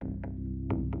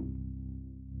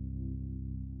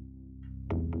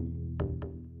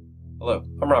Hello,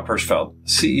 I'm Rob Hirschfeld,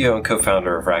 CEO and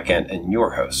co-founder of RackN and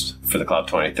your host for the Cloud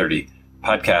 2030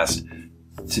 podcast.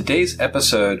 Today's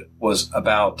episode was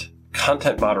about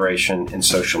content moderation in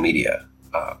social media.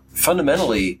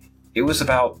 Fundamentally, it was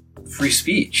about free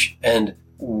speech and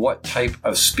what type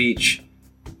of speech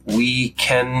we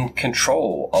can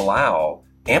control, allow,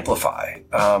 amplify.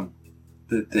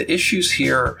 The issues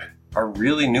here are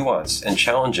really nuanced and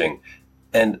challenging,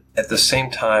 and at the same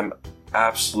time,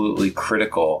 absolutely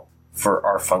critical for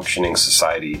our functioning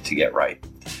society to get right.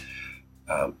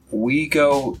 We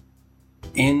go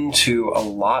into a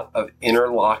lot of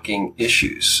interlocking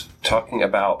issues, talking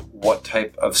about what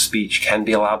type of speech can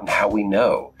be allowed and how we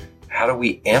know. How do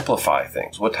we amplify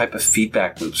things? What type of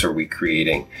feedback loops are we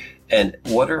creating? And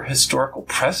what are historical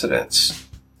precedents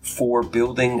for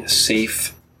building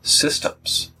safe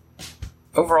systems?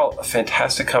 Overall, a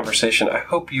fantastic conversation. I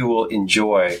hope you will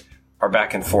enjoy our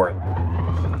back and forth.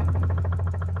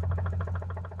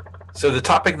 So the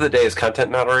topic of the day is content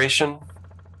moderation.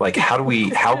 Like, how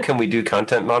can we do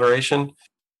content moderation?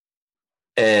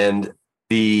 And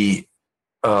and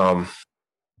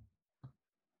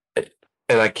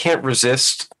I can't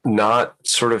resist not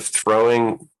sort of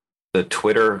throwing the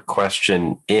Twitter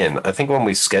question in. I think when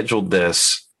we scheduled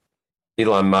this,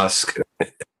 Elon Musk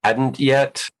hadn't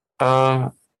yet,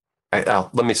 let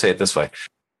me say it this way.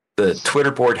 The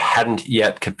Twitter board hadn't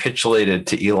yet capitulated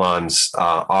to Elon's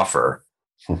offer.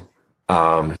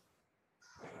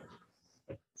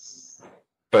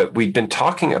 But we've been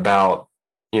talking about,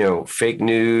 fake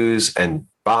news and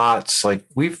bots. Like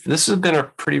this has been a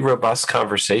pretty robust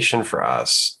conversation for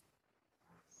us.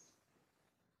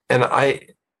 And I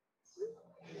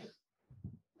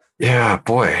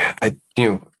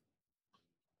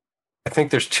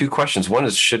think there's two questions. One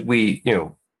is, should we,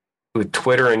 with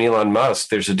Twitter and Elon Musk,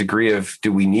 there's a degree of,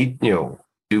 do we need, are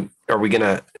we going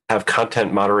to have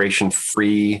content moderation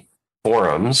free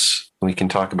forums? We can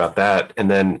talk about that.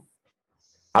 And then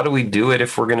how do we do it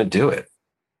if we're going to do it?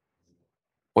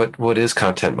 What is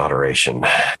content moderation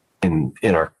in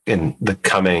the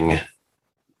coming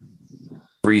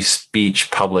free speech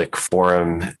public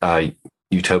forum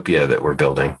utopia that we're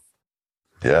building?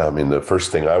 Yeah, I mean, the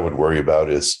first thing I would worry about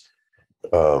is,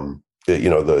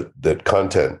 that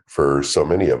content for so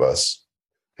many of us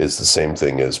is the same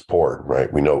thing as porn,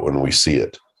 right? We know it when we see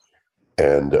it.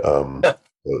 And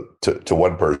to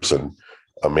one person,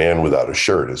 a man without a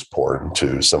shirt is porn.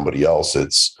 To somebody else,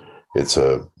 it's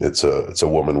a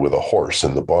woman with a horse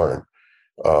in the barn.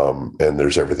 And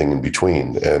there's everything in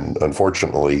between. And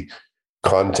unfortunately,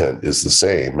 content is the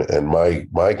same. And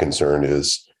my concern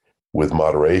is with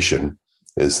moderation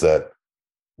is that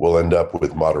we'll end up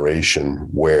with moderation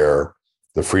where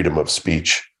the freedom of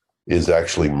speech is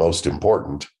actually most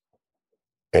important,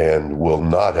 and will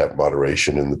not have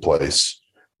moderation in the place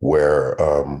where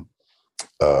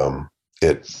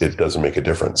it doesn't make a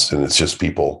difference, and it's just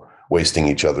people wasting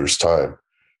each other's time.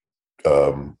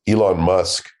 Elon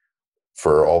Musk,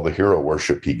 for all the hero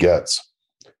worship he gets,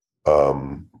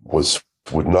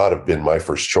 would not have been my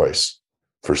first choice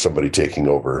for somebody taking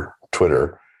over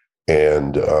Twitter.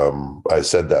 And I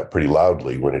said that pretty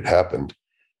loudly when it happened.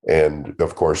 And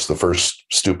of course, the first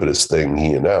stupidest thing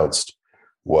he announced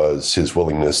was his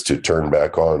willingness to turn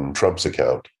back on Trump's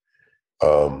account.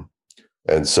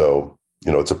 And so,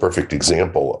 it's a perfect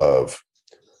example of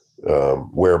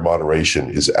where moderation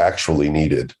is actually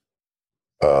needed.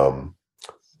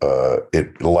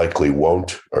 It likely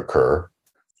won't occur.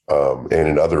 And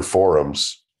in other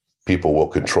forums, people will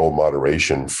control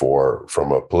moderation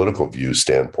from a political view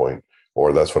standpoint,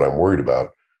 or that's what I'm worried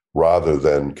about, rather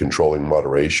than controlling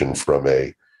moderation from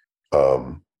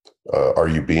are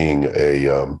you being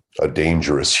a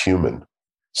dangerous human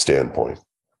standpoint,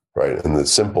 right? And the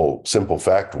simple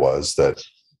fact was that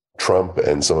Trump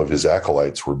and some of his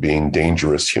acolytes were being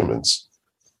dangerous humans,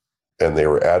 and they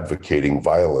were advocating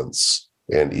violence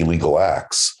and illegal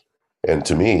acts. And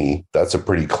to me, that's a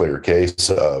pretty clear case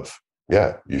of,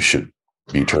 yeah, you should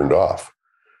be turned off,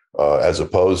 as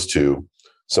opposed to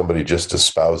somebody just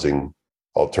espousing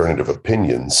alternative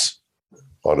opinions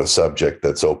on a subject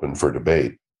that's open for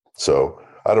debate. So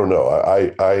I don't know.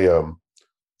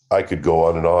 I could go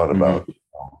on and on about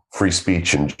free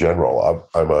speech in general.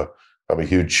 I'm a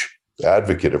huge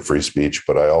advocate of free speech,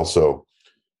 but I also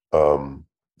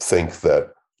think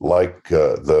that, like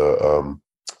the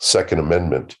Second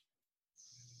Amendment,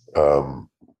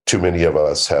 too many of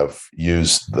us have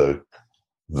used the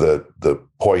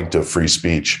point of free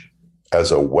speech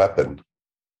as a weapon,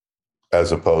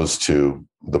 as opposed to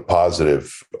the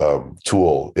positive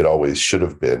tool it always should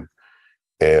have been.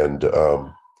 And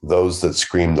those that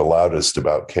scream the loudest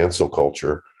about cancel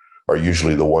culture are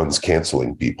usually the ones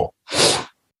canceling people.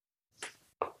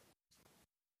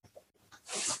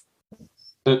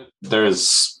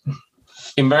 There's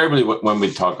invariably, when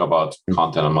we talk about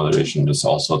content and moderation, there's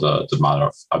also the matter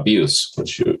of abuse,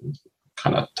 which you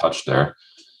kind of touched there.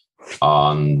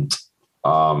 And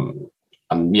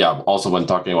yeah, also when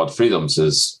talking about freedoms,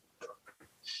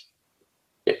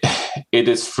 it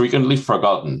is frequently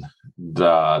forgotten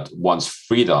that one's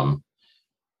freedom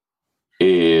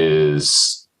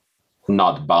is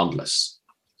not boundless.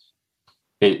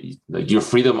 Your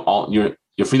freedom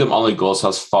only goes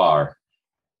as far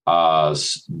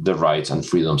as the rights and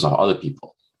freedoms of other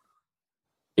people.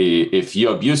 If you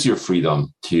abuse your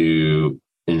freedom to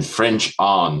infringe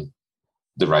on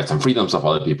the rights and freedoms of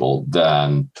other people,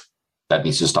 then that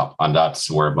needs to stop. And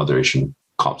that's where moderation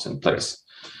comes in place.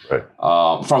 Right.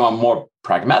 From a more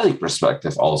pragmatic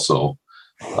perspective, also,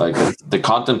 like the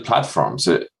content platforms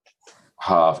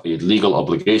have a legal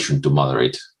obligation to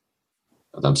moderate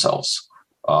themselves,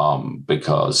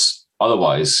 because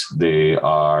otherwise they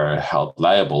are held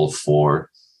liable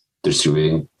for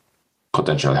distributing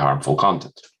potentially harmful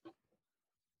content.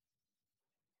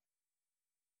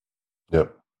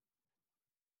 Yep.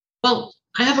 Well,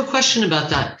 I have a question about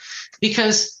that,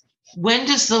 because when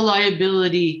does the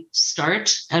liability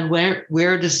start and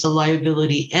where does the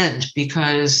liability end?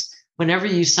 Because whenever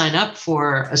you sign up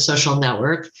for a social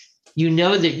network, you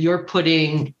know that you're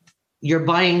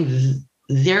buying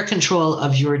their control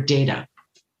of your data.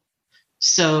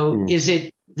 So is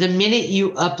it the minute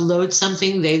you upload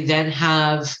something, they then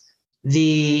have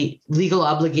the legal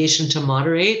obligation to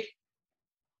moderate?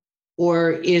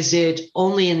 Or is it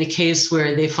only in the case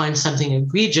where they find something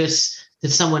egregious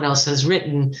that someone else has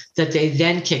written that they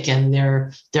then kick in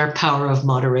their power of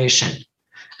moderation?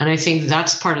 And I think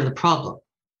that's part of the problem.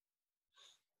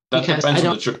 Because I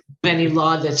don't have any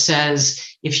law that says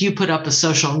if you put up a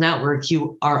social network,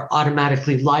 you are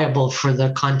automatically liable for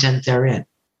the content therein.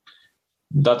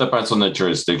 That depends on the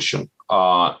jurisdiction.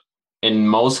 In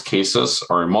most cases,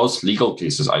 or in most legal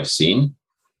cases I've seen,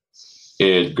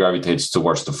 it gravitates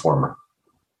towards the former.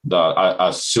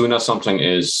 As soon as something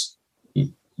is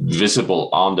visible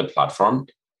on the platform,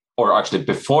 or actually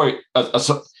as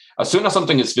soon as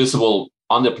something is visible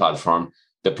on the platform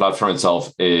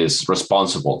itself is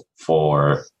responsible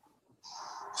for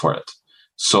it.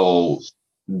 So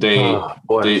they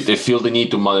feel the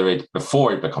need to moderate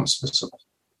before it becomes visible.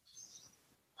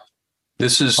 I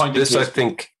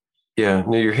think, yeah,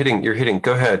 no, you're hitting,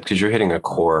 go ahead, because you're hitting a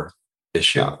core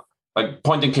issue. Yeah. Like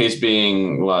point in case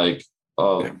being like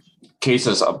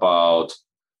cases about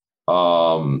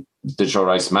digital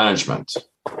rights management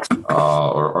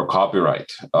or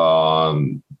copyright,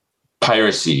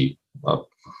 piracy,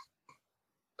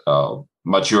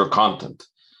 mature content.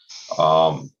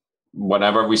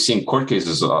 Whenever we see court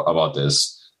cases about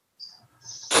this,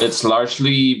 it's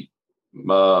largely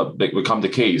become the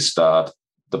case that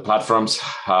the platforms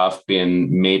have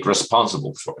been made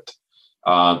responsible for it.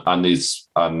 And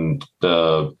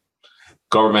the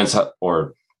governments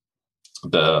or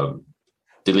the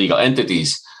legal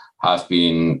entities have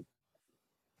been,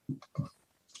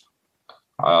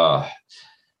 I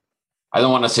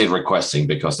don't want to say requesting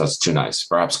because that's too nice,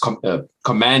 perhaps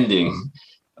commanding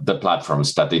the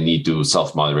platforms that they need to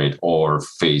self-moderate or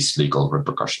face legal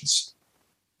repercussions.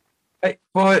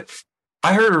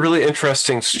 I heard a really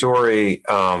interesting story.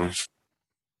 I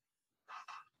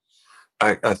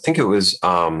think it was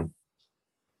on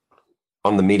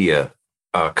the media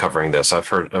covering this. I've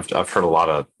heard a lot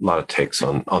of takes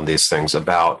on these things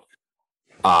about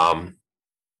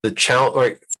the challenge,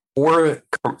 like for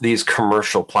these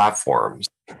commercial platforms.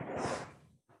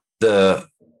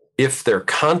 If their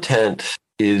content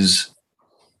is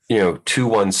too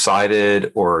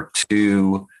one-sided or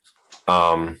too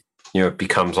it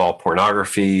becomes all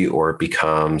pornography or it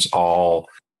becomes all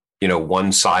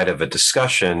one side of a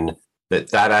discussion,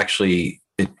 that actually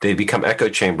they become echo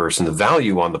chambers and the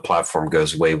value on the platform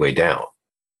goes way, way down.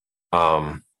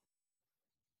 On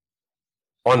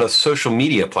a social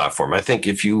media platform, I think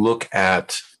if you look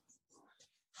at,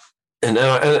 and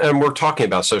we're talking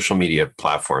about social media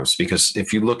platforms because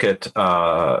if you look at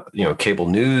cable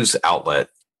news outlet,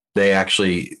 they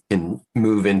actually can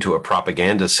move into a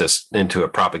propaganda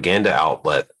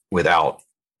outlet without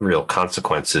real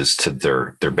consequences to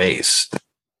their base,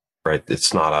 right?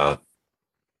 It's not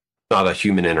a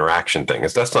human interaction thing.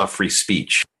 That's not free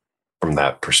speech from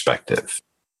that perspective.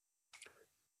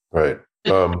 Right.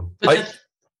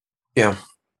 Yeah.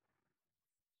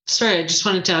 Sorry, I just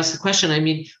wanted to ask the question. I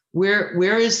mean,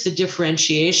 where is the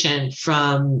differentiation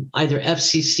from either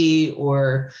FCC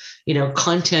or,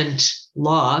 content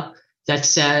law that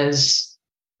says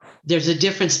there's a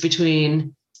difference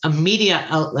between a media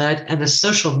outlet and a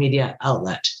social media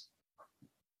outlet.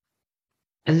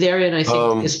 And therein, I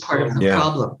think, is part of the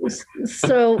problem.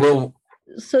 So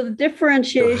the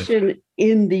differentiation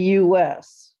in the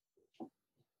U.S.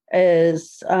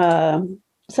 is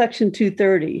Section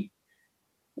 230,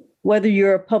 whether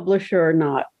you're a publisher or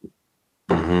not.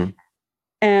 Mm-hmm.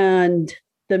 And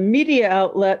the media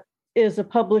outlet is a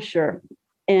publisher.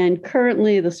 And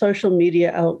currently the social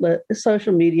media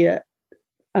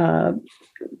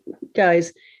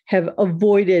guys have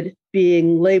avoided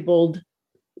being labeled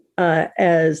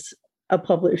as a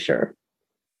publisher.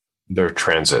 They're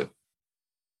transit.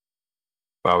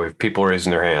 Wow, we have people raising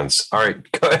their hands. All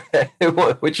right, go ahead.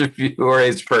 Which of you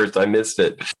raised first? I missed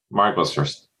it. Mark was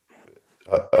first.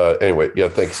 Anyway, yeah,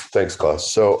 thanks,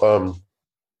 Klaus. So,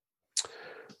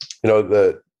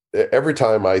 every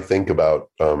time I think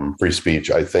about free speech,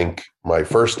 I think my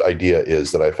first idea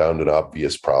is that I found an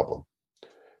obvious problem.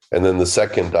 And then the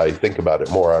second I think about it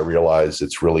more, I realize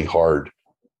it's really hard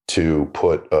to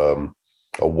put a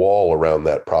wall around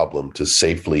that problem to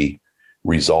safely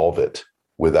resolve it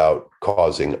without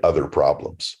causing other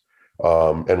problems.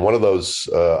 And one of those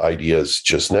ideas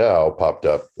just now popped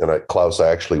up, and Klaus,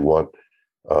 I actually want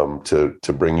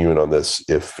to bring you in on this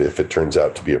if it turns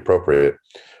out to be appropriate,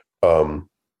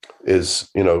 is,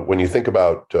 when you think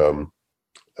about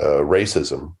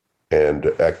racism and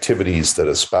activities that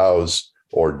espouse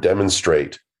or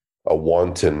demonstrate a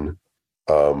wanton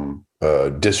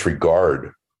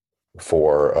disregard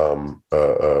for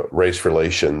race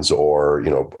relations, or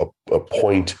a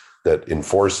point that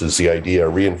reinforces the idea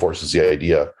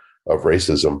of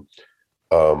racism.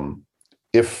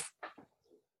 If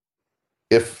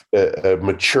a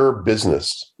mature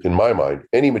business, in my mind,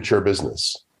 any mature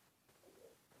business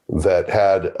that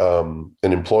had an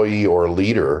employee or a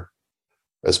leader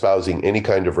espousing any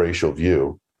kind of racial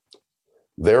view,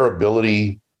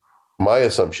 my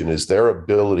assumption is their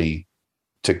ability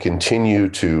to continue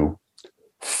to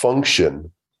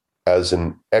function as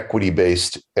an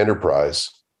equity-based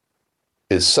enterprise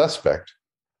is suspect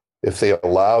if they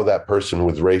allow that person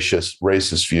with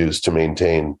racist views to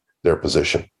maintain their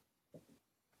position.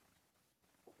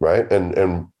 Right?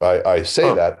 And I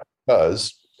say that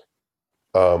because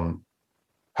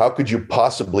how could you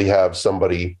possibly have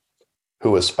somebody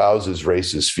who espouses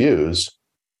racist views?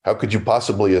 How could you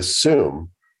possibly assume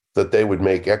that they would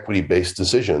make equity-based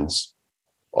decisions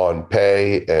on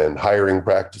pay and hiring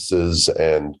practices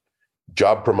and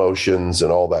job promotions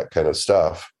and all that kind of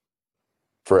stuff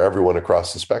for everyone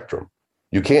across the spectrum?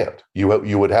 You can't. You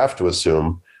would have to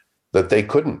assume that they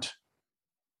couldn't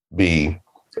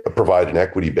provide an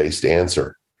equity-based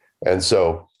answer. And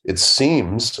so it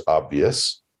seems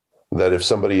obvious that if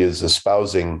somebody is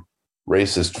espousing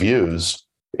racist views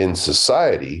in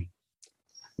society,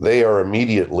 they are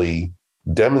immediately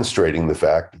demonstrating the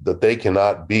fact that they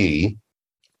cannot be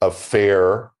a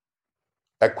fair,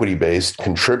 equity-based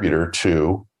contributor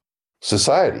to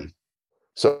society.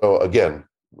 So again,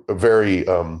 a very,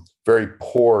 very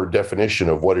poor definition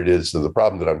of what it is, of the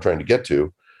problem that I'm trying to get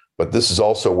to. But this is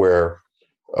also where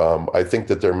I think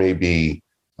that there may be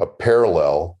a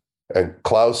parallel. And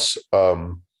Klaus,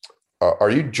 are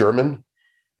you German?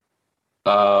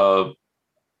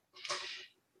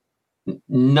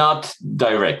 Not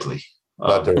directly.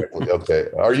 Not directly. Okay.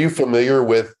 Are you familiar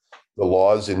with the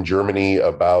laws in Germany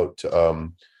about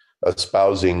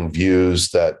espousing views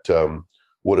that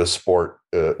would support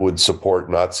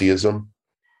Nazism?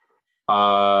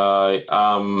 I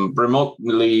am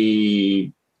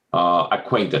remotely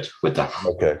acquainted with that.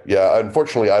 Okay. Yeah.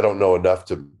 Unfortunately, I don't know enough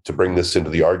to bring this into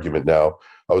the argument now.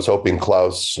 I was hoping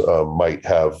Klaus might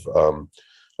have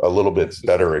a little bit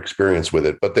better experience with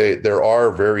it, but there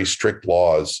are very strict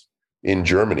laws in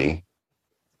Germany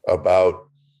about,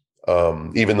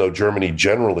 even though Germany,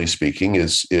 generally speaking,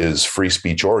 is free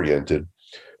speech oriented,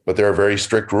 but there are very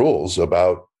strict rules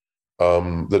about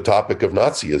the topic of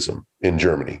Nazism in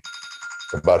Germany,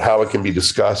 about how it can be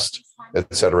discussed,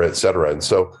 et cetera, et cetera. And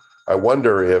so I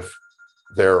wonder if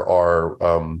there are,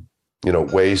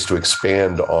 ways to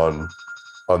expand on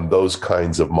those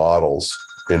kinds of models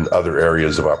in other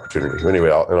areas of opportunity.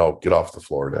 Anyway, I'll get off the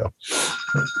floor now.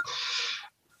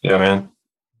 Yeah, man.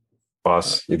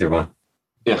 Boss, either one.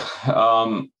 Yeah.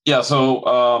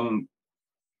 So,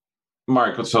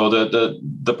 Mark, so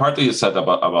the part that you said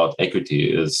about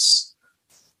equity is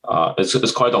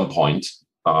quite on point.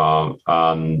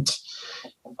 And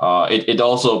it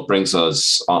also brings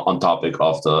us on topic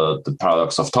of the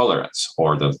paradox of tolerance,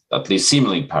 or the at least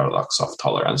seemingly paradox of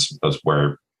tolerance,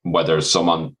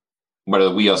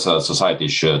 whether we as a society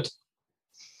should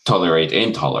tolerate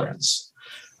intolerance.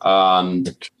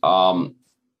 And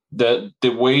the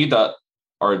way that,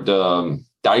 or the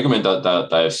argument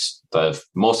that I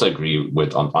most agree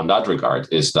with on that regard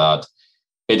is that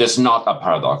it is not a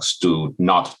paradox to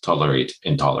not tolerate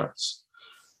intolerance.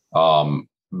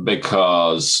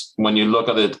 Because when you look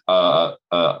at it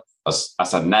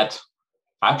as a net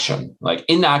action, like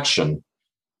inaction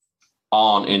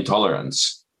on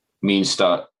intolerance means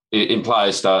that it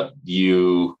implies that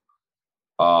you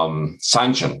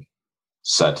sanction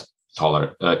said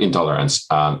intolerance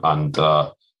and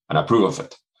approve of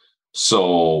it.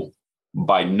 So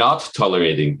by not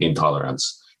tolerating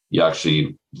intolerance, you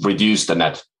actually reduce the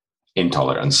net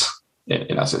intolerance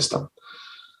in a system,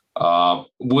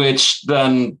 which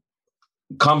then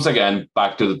comes again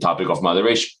back to the topic of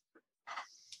moderation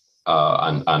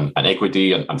and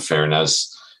equity and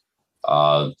fairness.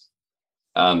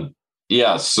 And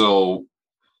yeah, so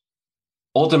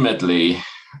ultimately,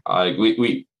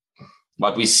 we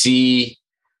what we see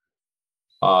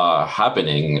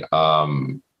happening. I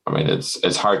mean,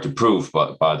 it's hard to prove,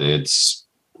 but it's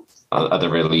at the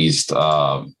very least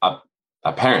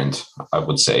apparent, I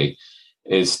would say,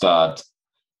 is that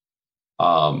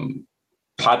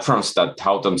platforms that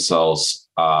tout themselves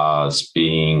as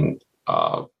being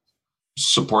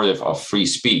supportive of free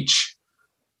speech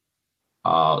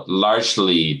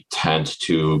largely tend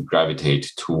to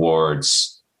gravitate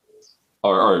towards,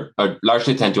 or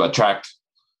largely tend to attract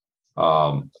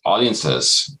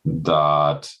audiences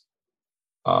that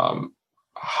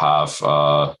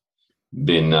have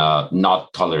been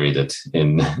not tolerated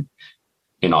in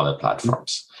other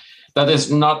platforms. That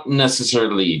is not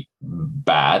necessarily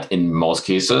bad in most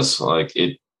cases. Like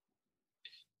it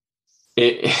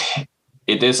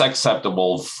is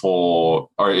acceptable for,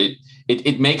 or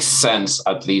it makes sense,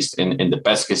 at least in the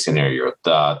best case scenario,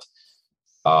 that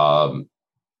an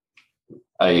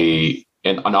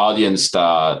audience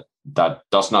that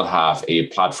does not have a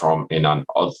platform in an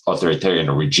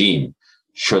authoritarian regime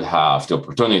should have the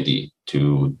opportunity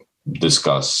to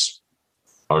discuss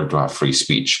or to have free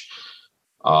speech.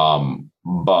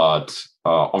 But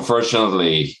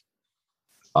unfortunately,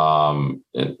 in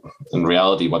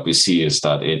reality, what we see is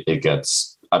that it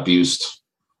gets abused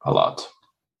a lot.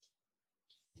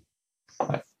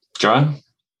 John?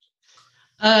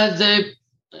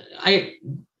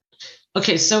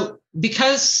 So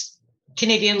because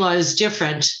Canadian law is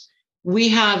different, we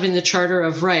have in the Charter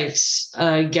of Rights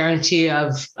a guarantee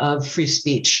of free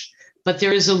speech, but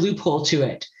there is a loophole to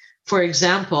it. For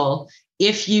example,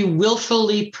 if you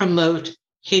willfully promote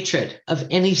hatred of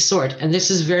any sort, and this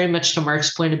is very much to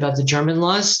Mark's point about the German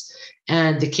laws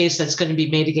and the case that's going to be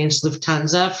made against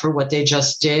Lufthansa for what they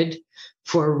just did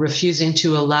for refusing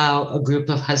to allow a group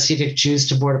of Hasidic Jews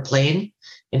to board a plane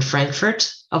in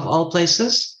Frankfurt, of all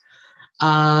places,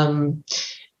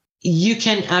 you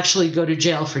can actually go to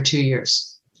jail for 2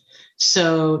 years.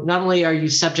 So not only are you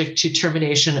subject to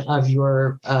termination of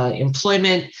your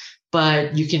employment,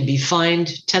 but you can be fined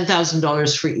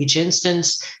 $10,000 for each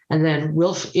instance. And then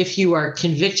if you are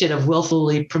convicted of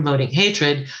willfully promoting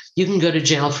hatred, you can go to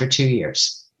jail for 2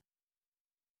 years.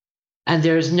 And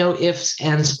there's no ifs,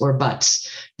 ands, or buts.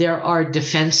 There are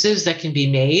defenses that can be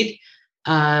made.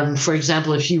 For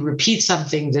example, if you repeat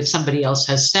something that somebody else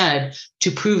has said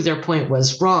to prove their point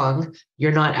was wrong,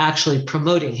 you're not actually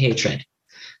promoting hatred.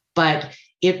 But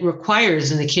it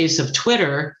requires, in the case of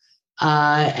Twitter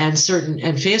and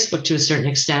Facebook to a certain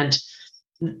extent,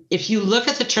 if you look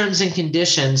at the terms and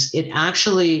conditions, it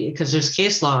actually, because there's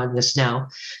case law on this now,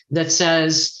 that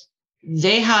says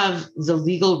they have the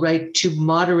legal right to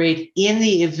moderate in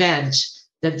the event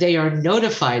that they are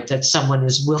notified that someone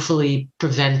is willfully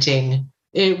promoting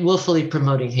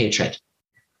hatred.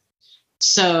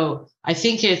 So I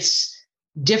think it's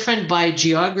different by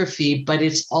geography, but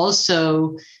it's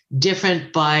also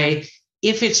different by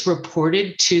if it's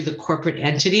reported to the corporate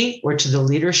entity or to the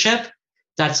leadership.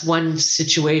 That's one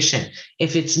situation.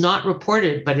 If it's not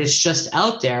reported, but it's just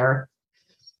out there,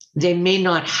 they may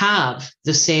not have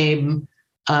the same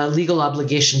legal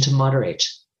obligation to moderate.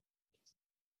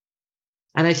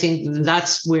 And I think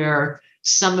that's where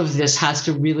some of this has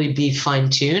to really be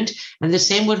fine-tuned. And the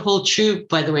same would hold true,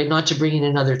 by the way, not to bring in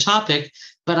another topic,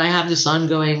 but I have this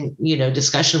ongoing,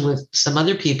 discussion with some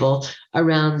other people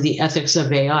around the ethics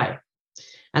of AI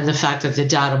and the fact that the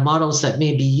data models that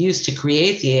may be used to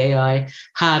create the AI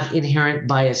have inherent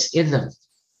bias in them,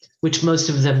 which most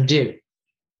of them do.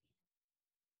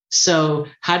 So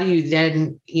how do you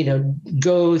then,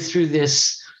 go through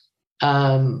this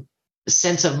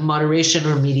sense of moderation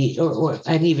or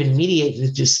and even mediate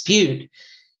the dispute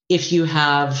if you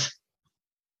have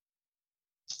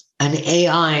an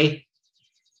AI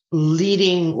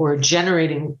leading or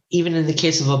generating, even in the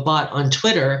case of a bot on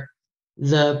Twitter,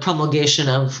 the promulgation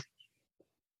of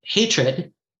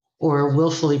hatred or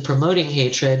willfully promoting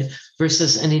hatred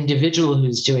versus an individual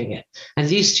who's doing it. And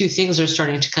these two things are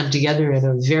starting to come together in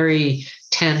a very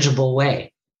tangible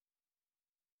way.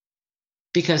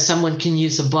 Because someone can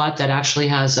use a bot that actually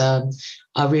has a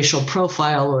racial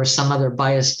profile or some other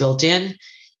bias built in.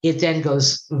 It then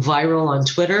goes viral on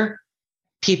Twitter.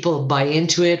 People buy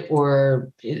into it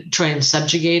or try and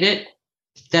subjugate it.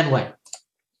 Then what?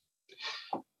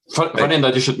 Funny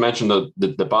that you should mention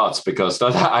the bots, because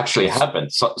that actually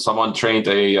happened. Someone trained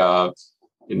a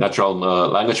natural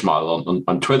language model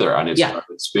on Twitter, and it's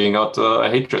spewing out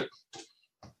hatred.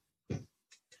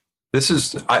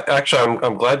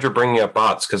 I'm glad you're bringing up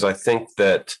bots, because I think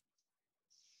that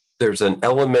there's an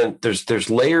element, there's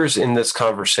layers in this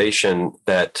conversation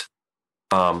that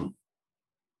go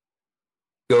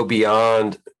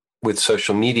beyond, with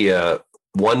social media,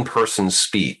 one person's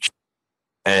speech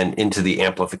and into the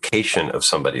amplification of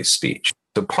somebody's speech.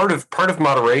 So part of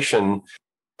moderation,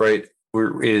 right,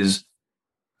 is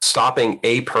stopping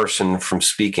a person from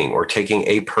speaking or taking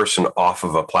a person off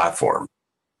of a platform,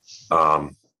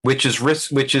 which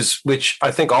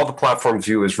I think all the platforms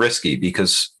view as risky,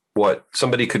 because what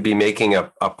somebody could be making a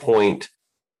point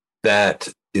that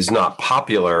is not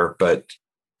popular, but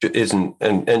isn't,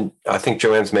 and I think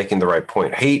Joanne's making the right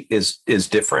point. Hate is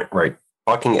different, right?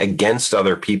 Talking against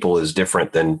other people is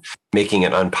different than making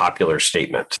an unpopular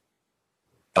statement.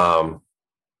 And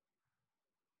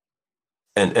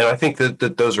I think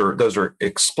that those are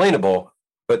explainable,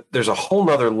 but there's a whole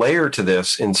nother layer to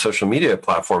this in social media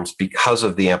platforms because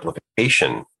of the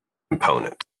amplification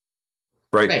component,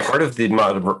 right? Part of the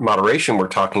moderation we're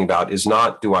talking about is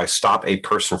not, do I stop a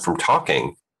person from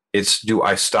talking? It's, do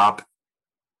I stop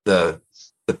that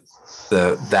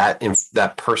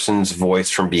person's voice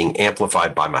from being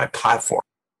amplified by my platform?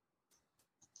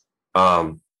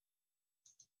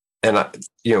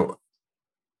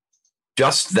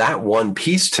 Just that one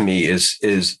piece to me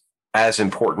is as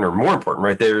important or more important,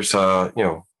 right? There's,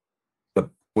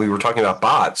 we were talking about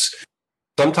bots.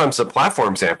 Sometimes the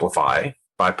platforms amplify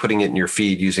by putting it in your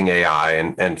feed using AI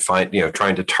and trying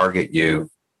to target you,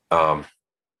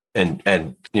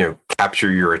 and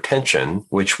capture your attention,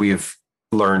 which we've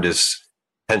learned is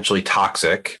potentially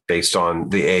toxic based on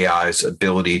the AI's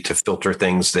ability to filter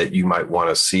things that you might want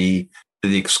to see to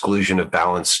the exclusion of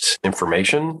balanced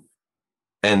information.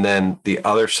 And then the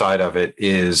other side of it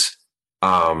is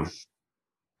bots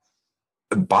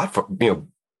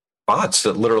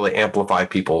that literally amplify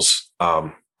people's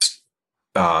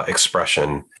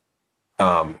expression.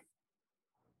 I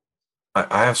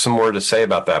have some more to say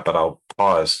about that, but I'll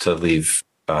pause to leave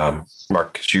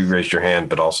Mark, because you raised your hand,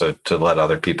 but also to let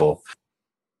other people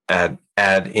add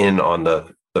in on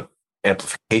the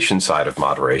amplification side of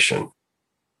moderation.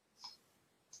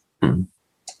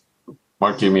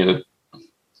 Mark, you muted.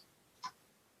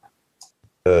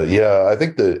 I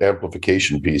think the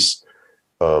amplification piece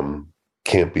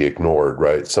can't be ignored,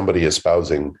 right? Somebody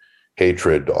espousing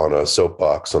hatred on a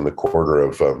soapbox on the corner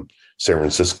of San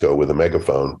Francisco with a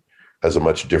megaphone has a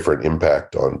much different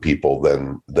impact on people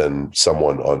than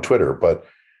someone on Twitter. But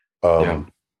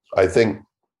I think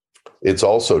it's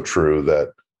also true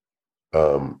that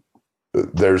I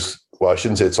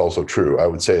shouldn't say it's also true. I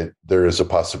would say there is a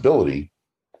possibility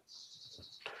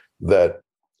that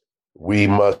we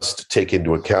must take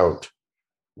into account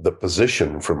the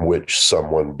position from which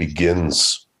someone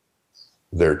begins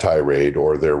their tirade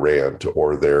or their rant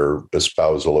or their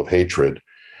espousal of hatred,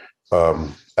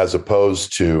 as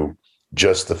opposed to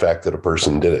just the fact that a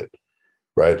person did it,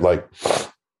 right? Like,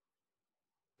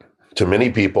 to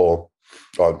many people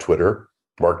on Twitter,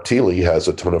 Mark Thiele has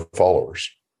a ton of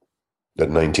followers at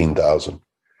 19,000.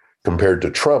 Compared to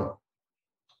Trump,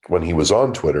 when he was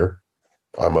on Twitter,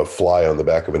 I'm a fly on the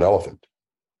back of an elephant.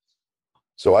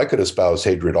 So I could espouse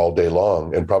hatred all day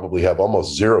long and probably have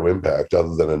almost zero impact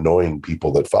other than annoying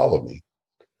people that follow me.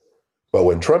 But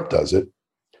when Trump does it,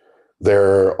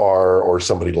 or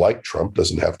somebody like Trump,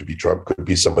 doesn't have to be Trump, could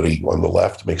be somebody on the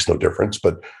left, makes no difference.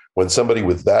 But when somebody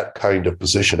with that kind of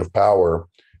position of power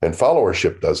and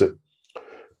followership does it,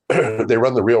 they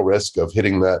run the real risk of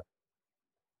hitting that,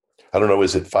 I don't know,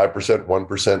 is it 5%,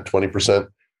 1%, 20%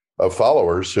 of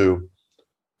followers who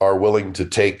are willing to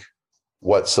take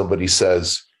what somebody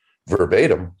says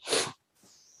verbatim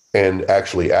and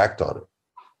actually act on it,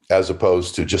 as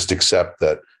opposed to just accept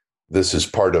that this is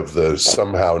part of the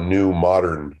somehow new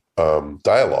modern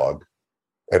dialogue,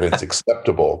 and it's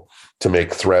acceptable to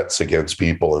make threats against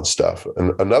people and stuff.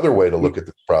 And another way to look at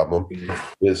this problem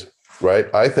is, right,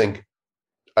 I think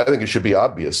I think it should be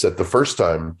obvious that the first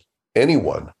time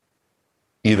anyone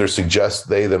either suggests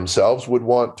they themselves would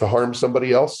want to harm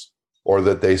somebody else, or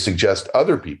that they suggest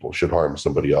other people should harm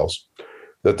somebody else,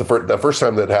 that the first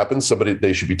time that happens,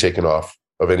 they should be taken off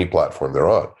of any platform they're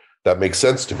on. That makes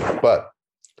sense to me. But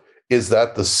is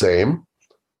that the same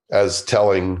as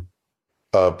telling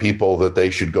people that they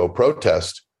should go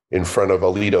protest in front of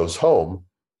Alito's home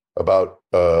about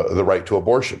the right to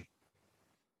abortion?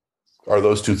 Are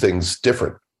those two things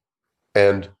different?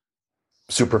 And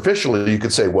superficially, you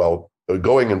could say, well,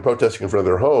 going and protesting in front of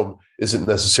their home isn't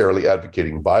necessarily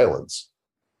advocating violence,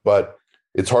 but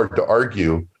it's hard to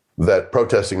argue that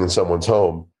protesting in someone's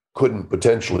home couldn't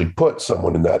potentially put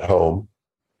someone in that home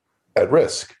at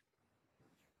risk.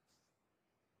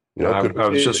 I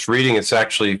was just reading. It's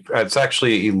actually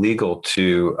illegal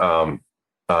to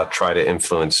try to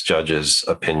influence judges'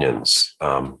 opinions.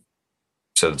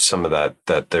 So some of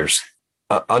that there's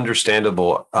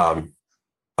understandable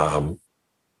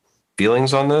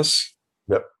feelings on this.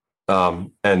 Yep.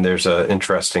 And there's an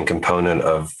interesting component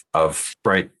of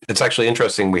right. It's actually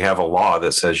interesting. We have a law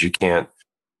that says you can't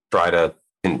try to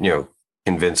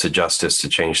convince a justice to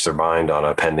change their mind on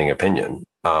a pending opinion,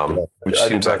 which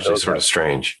seems actually sort of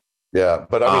strange. Yeah,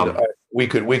 but I mean, we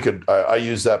could. I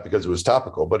use that because it was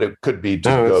topical, but it could be to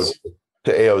go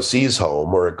to AOC's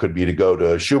home, or it could be to go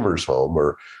to Schumer's home,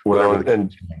 or whatever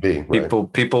and be, right?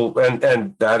 People,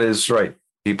 and that is right.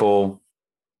 People,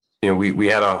 we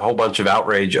had a whole bunch of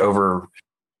outrage over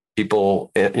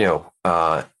people,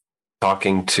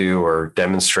 talking to or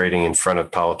demonstrating in front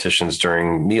of politicians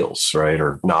during meals, right,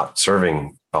 or not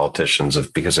serving politicians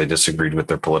because they disagreed with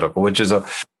their political, which is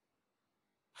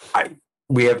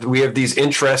we have these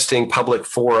interesting public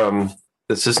forum.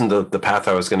 This isn't the path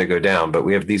I was going to go down, but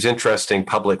we have these interesting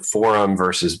public forum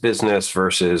versus business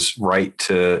versus right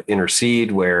to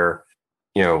intercede, where,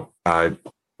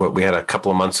 what we had a couple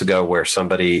of months ago where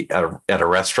somebody at a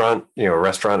restaurant, a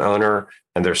restaurant owner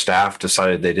and their staff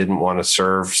decided they didn't want to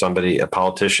serve a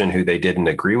politician who they didn't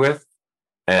agree with,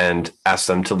 and asked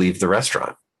them to leave the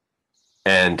restaurant.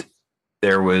 And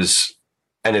it's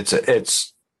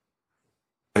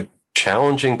a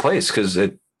challenging place because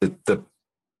in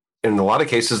a lot of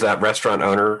cases, that restaurant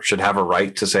owner should have a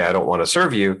right to say, I don't want to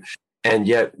serve you. And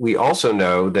yet we also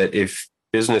know that if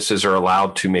businesses are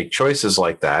allowed to make choices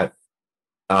like that,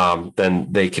 then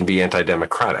they can be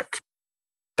anti-democratic.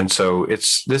 And so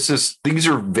these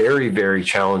are very, very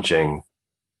challenging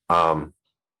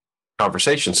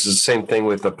conversations. It's the same thing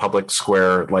with the public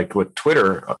square, like with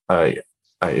Twitter.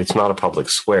 It's not a public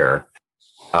square,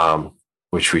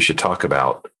 which we should talk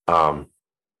about.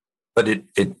 But it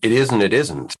is and it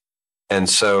isn't. And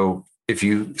so if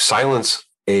you silence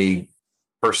a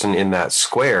person in that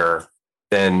square,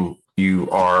 then you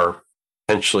are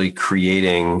potentially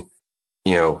creating,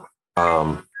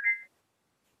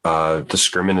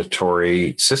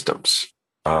 discriminatory systems.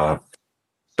 But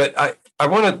I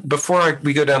want to, before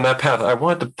we go down that path, I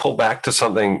wanted to pull back to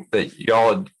something that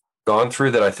y'all had gone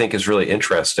through that I think is really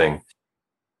interesting.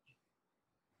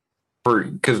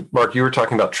 Because Mark, you were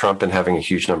talking about Trump and having a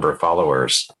huge number of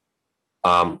followers.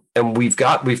 And we've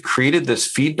created this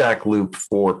feedback loop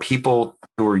for people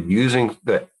who are using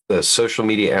the social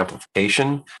media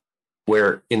amplification,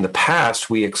 where in the past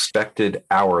we expected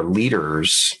our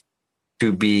leaders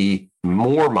to be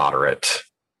more moderate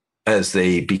as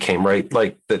they became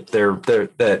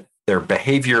that their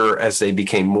behavior as they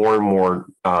became more and more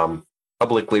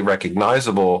publicly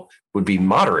recognizable would be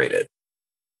moderated.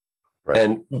 Right.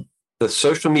 And the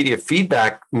social media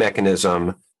feedback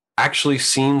mechanism actually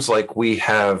seems like we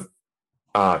have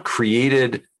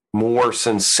created more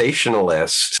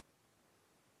sensationalist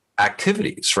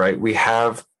activities, right? We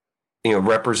have,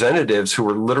 representatives who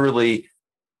are literally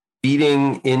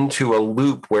feeding into a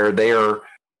loop where they are,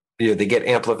 they get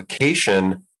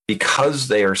amplification because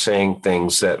they are saying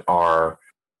things that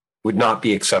would not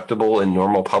be acceptable in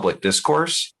normal public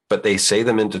discourse, but they say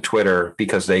them into Twitter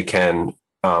because they can,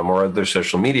 or other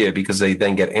social media, because they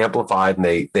then get amplified and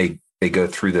they go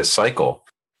through this cycle.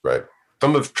 Right.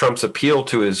 Some of Trump's appeal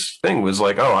to his thing was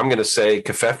like, oh, I'm going to say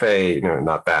kafefe,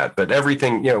 not that, but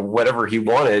everything, whatever he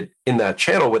wanted in that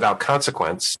channel without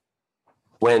consequence.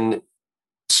 When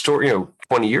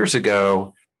 20 years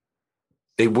ago,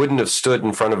 they wouldn't have stood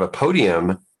in front of a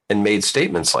podium and made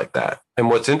statements like that.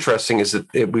 And what's interesting is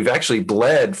that we've actually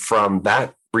bled from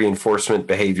that reinforcement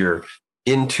behavior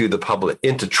into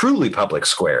truly public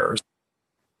squares,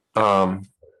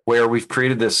 where we've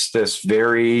created this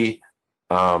very,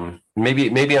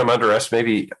 maybe I'm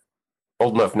maybe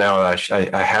old enough now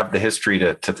that I have the history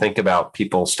to think about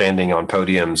people standing on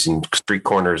podiums and street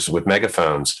corners with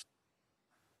megaphones.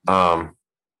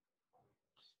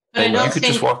 But and you could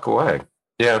just walk away.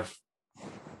 Yeah.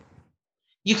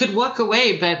 You could walk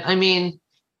away, but I mean,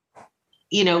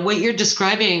 what you're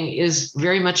describing is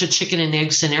very much a chicken and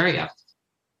egg scenario,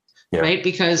 right?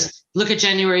 Because look at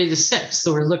January the 6th,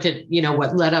 or look at,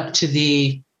 what led up to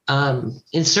the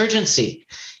insurgency,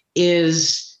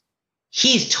 is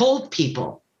he told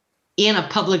people in a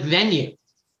public venue.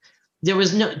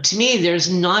 There's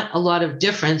not a lot of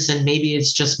difference, and maybe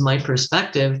it's just my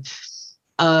perspective,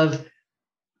 of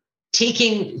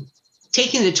taking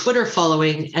the Twitter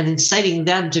following and inciting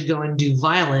them to go and do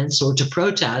violence or to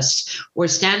protest, or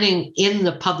standing in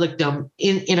the public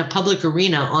in a public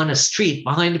arena on a street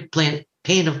behind a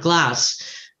pane of glass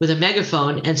with a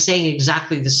megaphone and saying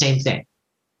exactly the same thing.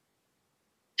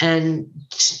 And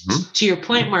to your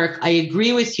point, Mark, I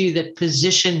agree with you that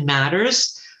position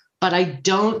matters, but I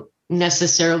don't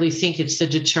necessarily think it's the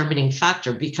determining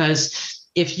factor, because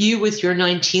if you with your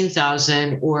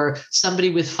 19,000 or somebody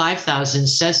with 5,000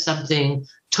 says something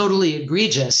totally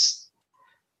egregious,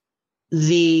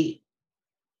 the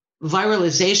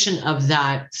viralization of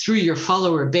that through your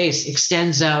follower base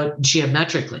extends out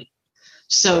geometrically.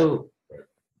 So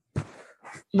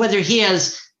whether he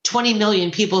has 20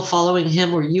 million people following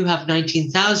him or you have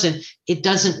 19,000, it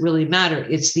doesn't really matter.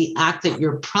 It's the act that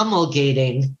you're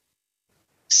promulgating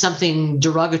something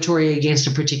derogatory against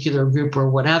a particular group or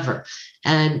whatever.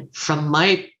 And from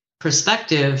my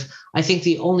perspective, I think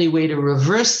the only way to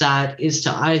reverse that is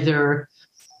to either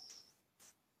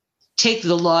take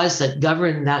the laws that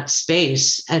govern that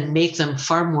space and make them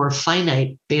far more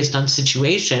finite based on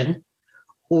situation,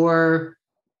 or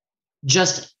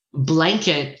just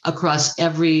blanket across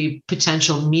every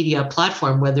potential media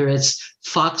platform, whether it's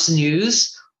Fox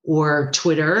News or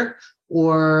Twitter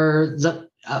or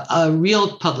a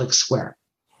real public square.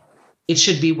 It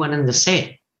should be one and the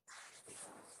same.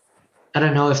 I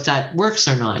don't know if that works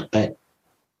or not, but.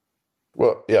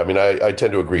 Well, yeah, I mean, I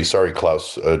tend to agree. Sorry,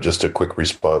 Klaus, just a quick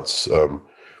response.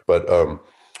 But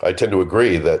I tend to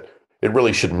agree that it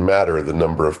really shouldn't matter the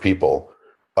number of people,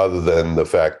 other than the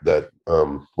fact that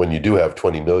when you do have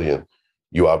 20 million,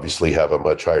 you obviously have a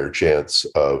much higher chance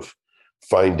of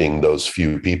finding those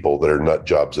few people that are nut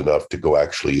jobs enough to go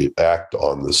actually act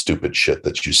on the stupid shit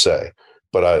that you say.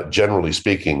 But generally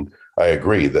speaking, I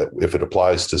agree that if it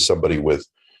applies to somebody with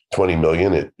 20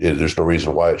 million, there's no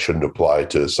reason why it shouldn't apply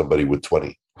to somebody with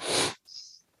 20.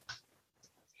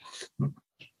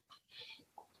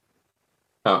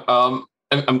 I'm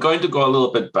going to go a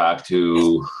little bit back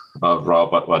to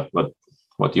Rob,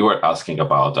 what you were asking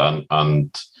about, and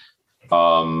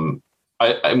I'm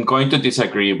going to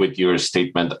disagree with your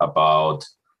statement about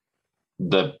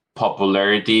the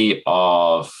popularity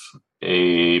of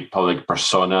a public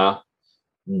persona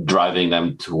driving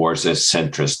them towards a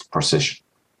centrist position.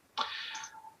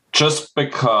 Just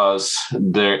because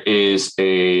there is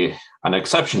an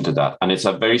exception to that, and it's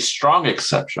a very strong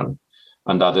exception,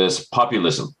 and that is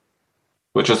populism,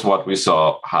 which is what we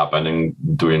saw happening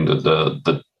during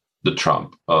the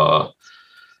Trump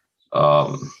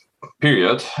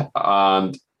period.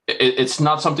 And it's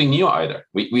not something new either.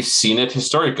 We've seen it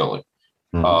historically.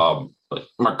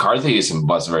 McCarthyism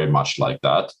was very much like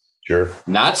that. Sure.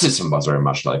 Nazism was very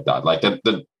much like that. Like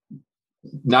the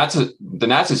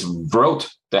Nazis wrote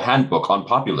the handbook on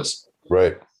populism.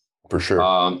 Right, for sure.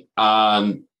 And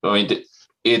I mean,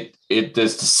 it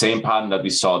is the same pattern that we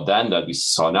saw then that we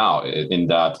saw now, in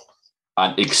that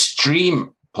an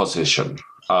extreme position,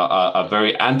 a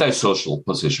very antisocial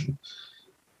position,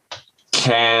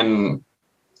 can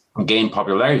gain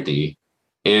popularity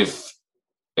if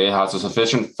it has a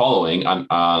sufficient following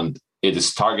and it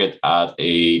is targeted at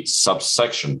a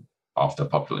subsection of the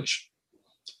population.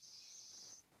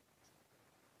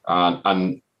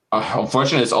 And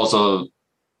unfortunately, it's also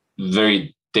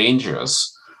very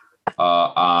dangerous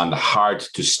and hard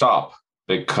to stop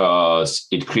because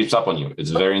it creeps up on you. It's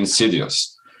very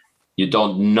insidious. You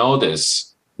don't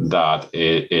notice that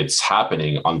it's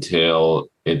happening until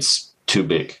it's too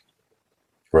big.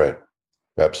 Right.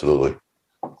 Absolutely.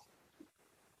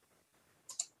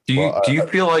 Do you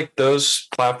feel like those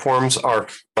platforms are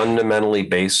fundamentally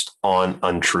based on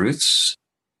untruths?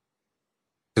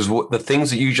 Because the things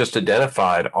that you just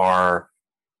identified are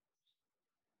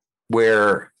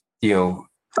where,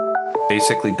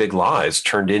 basically big lies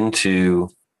turned into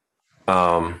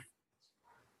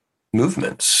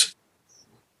movements.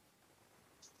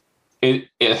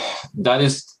 That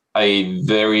is a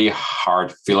very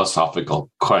hard philosophical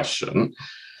question,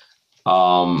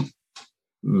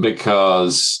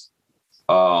 because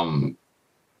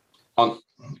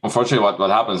unfortunately what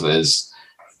happens is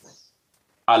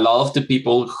a lot of the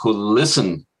people who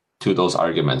listen to those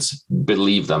arguments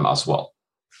believe them as well.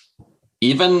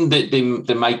 even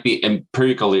they might be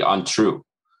empirically untrue.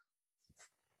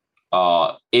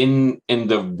 In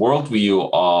the worldview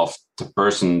of the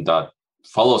person that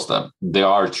follows them, they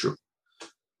are true.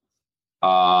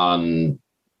 And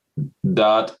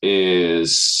that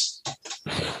is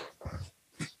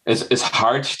it's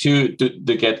hard to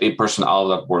get a person out of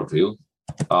that worldview.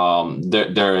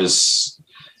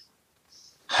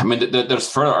 There's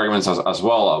further arguments as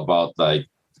well about like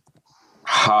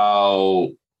how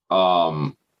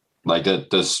like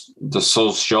the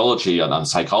sociology and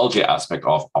psychology aspect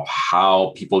of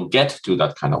how people get to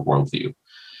that kind of worldview.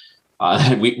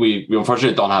 We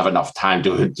unfortunately don't have enough time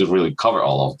to really cover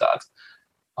all of that.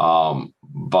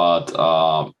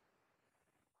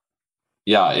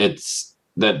 It's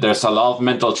that there's a lot of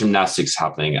mental gymnastics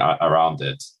happening around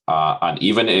it. And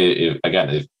even if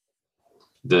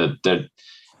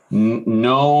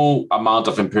no amount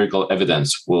of empirical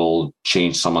evidence will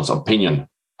change someone's opinion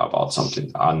about something.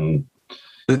 And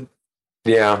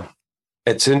yeah,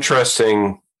 it's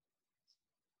interesting.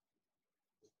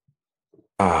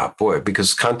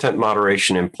 Because content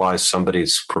moderation implies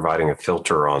somebody's providing a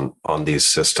filter on these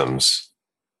systems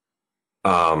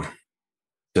to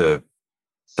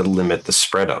limit the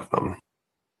spread of them,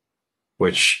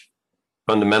 which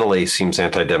fundamentally seems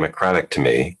anti-democratic to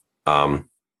me. And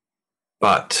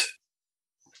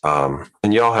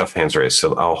y'all have hands raised,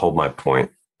 so I'll hold my point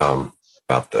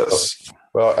about this.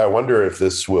 Well, I wonder if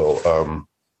this will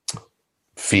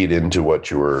feed into what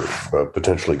you were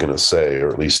potentially going to say, or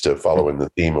at least to follow in the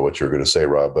theme of what you're going to say,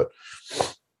 Rob. But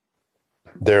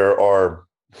there are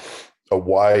a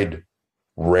wide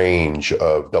range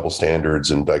of double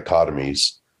standards and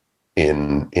dichotomies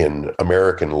in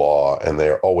American law, and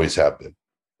they always have been,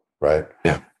 right?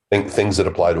 Yeah. Things that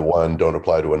apply to one don't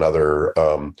apply to another.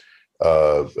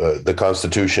 The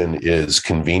Constitution is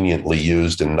conveniently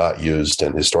used and not used,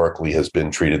 and historically has been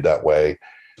treated that way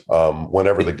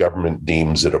whenever the government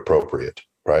deems it appropriate,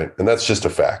 right? And that's just a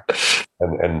fact.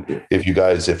 And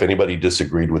if anybody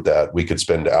disagreed with that, we could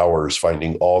spend hours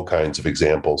finding all kinds of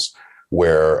examples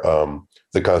where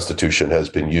the Constitution has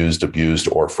been used, abused,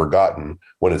 or forgotten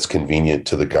when it's convenient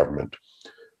to the government.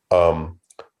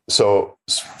 So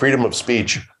freedom of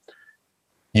speech,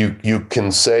 you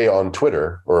can say on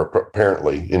Twitter, or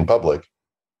apparently in public,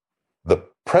 the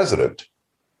president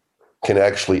can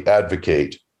actually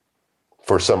advocate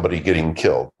for somebody getting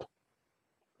killed.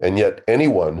 And yet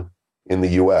anyone in the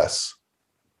US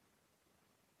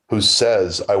who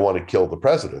says, I want to kill the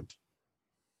president,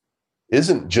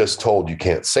 isn't just told you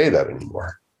can't say that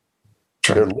anymore.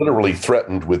 Sure. They're literally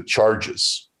threatened with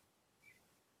charges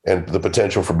and the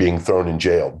potential for being thrown in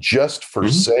jail just for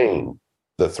saying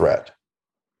the threat.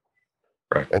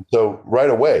 Right. And so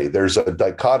right away, there's a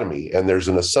dichotomy and there's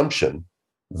an assumption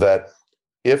that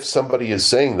if somebody is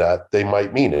saying that, they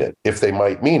might mean it. If they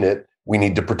might mean it, we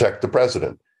need to protect the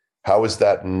president. How is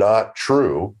that not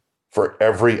true for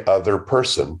every other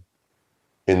person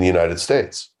in the United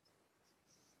States?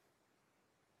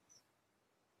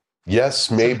 Yes,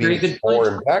 maybe it's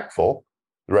more impactful,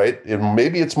 right?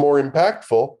 Maybe it's more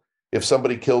impactful if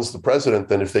somebody kills the president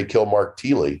than if they kill Mark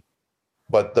Thiele.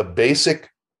 But the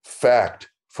basic fact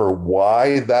for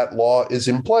why that law is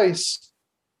in place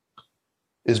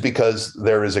is because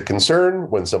there is a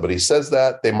concern when somebody says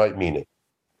that they might mean it.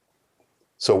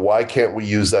 So why can't we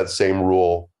use that same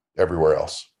rule everywhere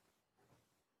else?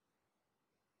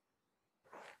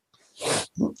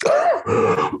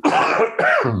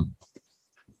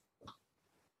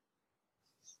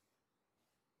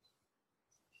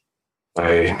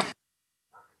 As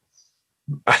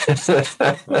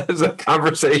a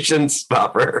conversation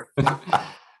stopper.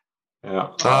 Yeah.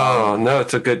 Oh no,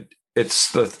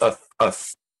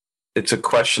 it's a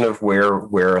question of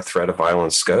where a threat of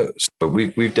violence goes. But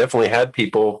we've definitely had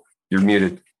people. You're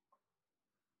muted.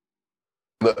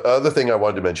 The other thing I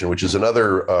wanted to mention, which is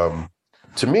another,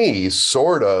 to me,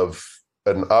 sort of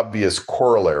an obvious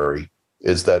corollary,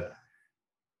 is that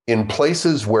in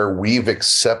places where we've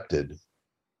accepted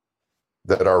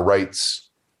that our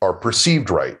rights are perceived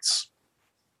rights,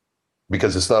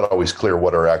 because it's not always clear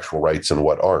what are actual rights and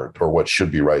what aren't, or what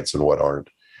should be rights and what aren't.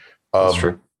 That's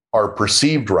true. Our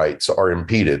perceived rights are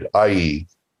impeded, i.e.,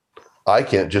 I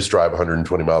can't just drive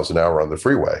 120 miles an hour on the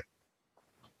freeway.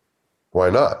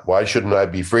 Why not? Why shouldn't I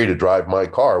be free to drive my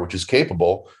car, which is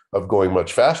capable of going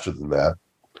much faster than that?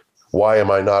 Why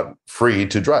am I not free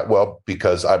to drive? Well,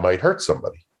 because I might hurt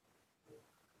somebody.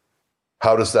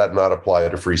 How does that not apply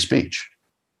to free speech?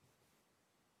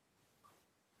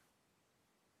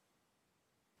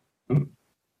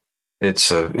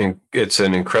 It's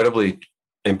an incredibly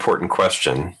important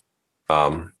question,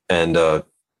 and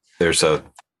there's a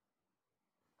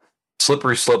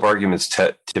slippery slope arguments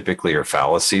typically are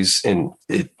fallacies, and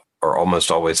it are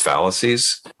almost always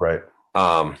fallacies. Right.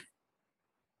 But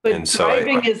and so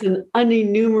driving is an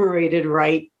unenumerated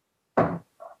right.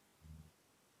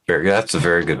 That's a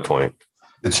very good point.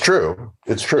 It's true.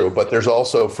 But there's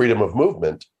also freedom of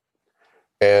movement.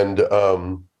 And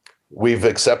we've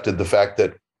accepted the fact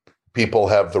that people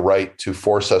have the right to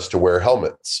force us to wear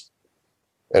helmets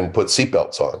and put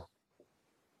seatbelts on.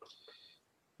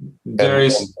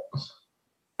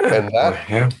 And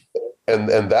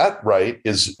that right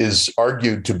is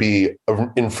argued to be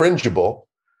infringible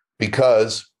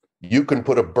because you can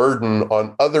put a burden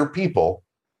on other people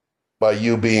by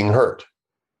you being hurt.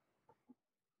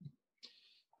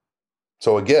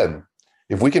 So again,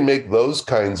 if we can make those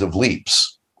kinds of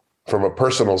leaps from a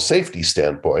personal safety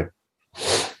standpoint,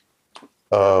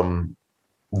 then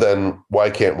why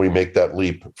can't we make that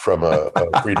leap from a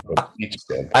freedom of speech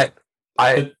standpoint?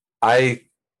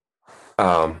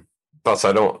 Boss,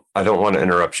 I don't want to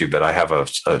interrupt you, but I have a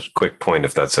quick point,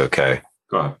 if that's okay.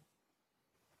 Go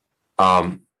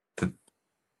ahead. The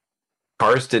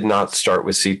cars did not start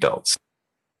with seatbelts.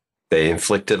 They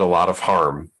inflicted a lot of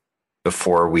harm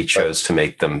before we chose to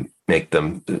make them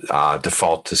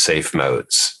default to safe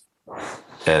modes.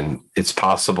 And it's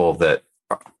possible that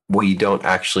we don't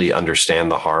actually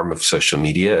understand the harm of social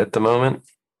media at the moment,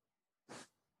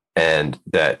 and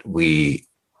that we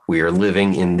are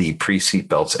living in the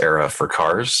pre-seatbelts era for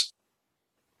cars.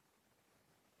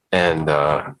 And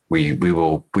we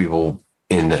will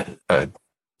in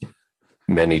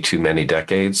many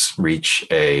decades reach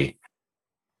a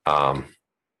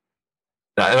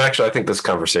and actually, I think this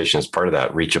conversation is part of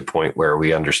that. Reach a point where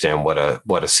we understand what a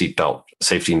seatbelt,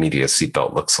 safety media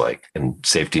seatbelt looks like, and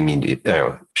safety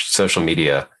media, social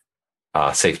media,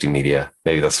 safety media.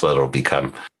 Maybe that's what it'll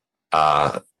become.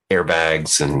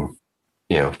 Airbags and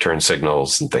turn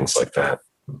signals and things like that.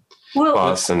 Well,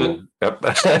 Boss, and that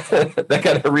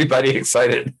got everybody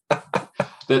excited.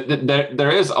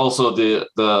 There is also the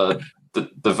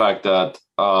fact that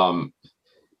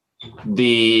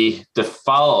the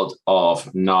fallout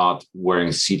of not wearing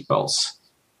seatbelts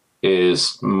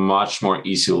is much more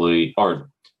easily,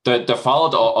 or the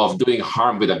fallout of doing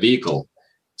harm with a vehicle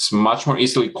is much more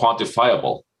easily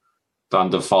quantifiable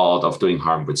than the fallout of doing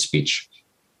harm with speech.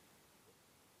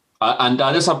 And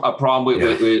that is a problem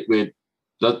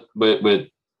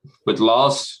with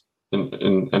laws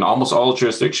in almost all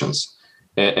jurisdictions,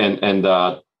 and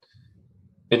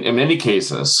in many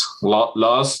cases,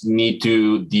 laws need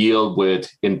to deal with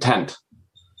intent,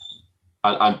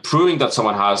 and proving that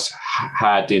someone has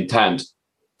had the intent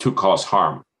to cause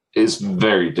harm is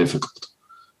very difficult.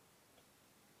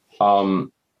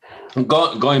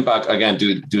 Going back again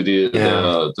to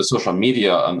the social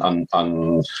media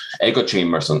and echo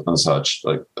chambers and such,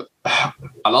 like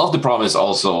a lot of the problem is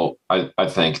also, I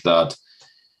think, that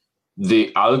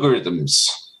the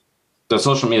algorithms, the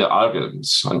social media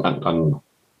algorithms,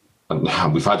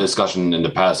 and we've had discussion in the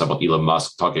past about Elon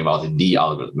Musk talking about the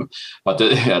algorithm, but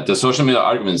the social media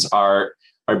arguments are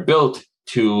built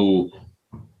to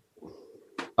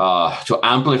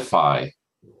amplify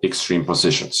extreme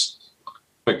positions,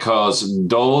 because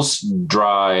those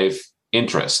drive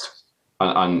interest,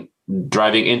 and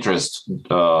driving interest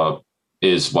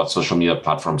is what social media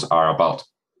platforms are about.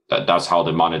 That's how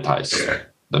they monetize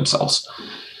themselves,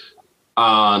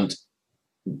 and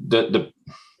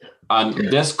and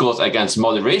this goes against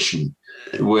moderation,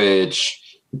 which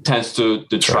tends to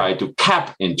try to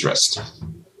cap interest.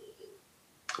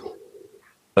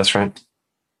 That's right.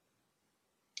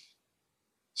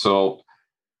 So,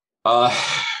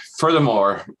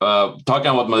 furthermore, talking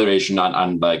about moderation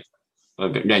and like,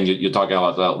 again, you're talking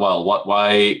about,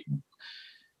 why,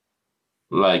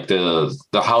 like the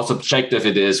how subjective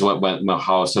it is when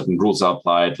how certain rules are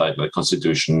applied, like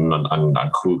Constitution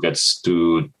and who gets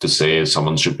to say if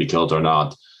someone should be killed or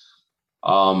not.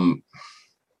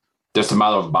 There's a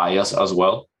matter of bias as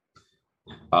well.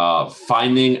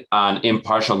 Finding an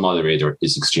impartial moderator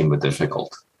is extremely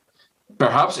difficult.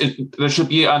 Perhaps there should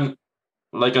be a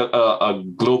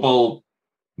global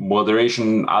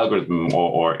moderation algorithm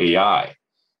or AI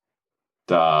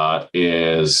that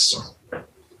is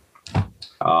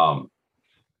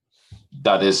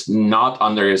not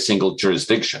under a single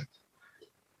jurisdiction,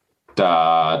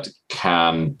 that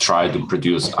can try to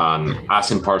produce an as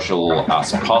impartial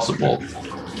as possible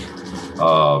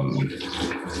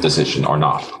decision or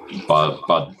not.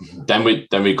 But then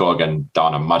we go again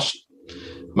down a much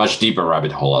deeper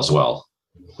rabbit hole as well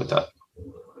with that.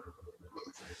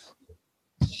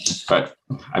 But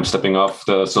I'm stepping off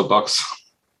the soapbox.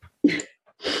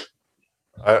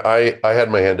 I had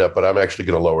my hand up, but I'm actually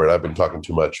going to lower it. I've been talking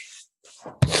too much.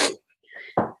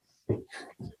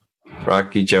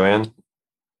 Rocky, Joanne?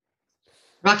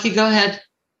 Rocky, go ahead.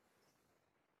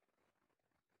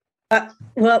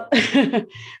 Well,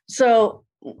 so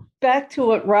back to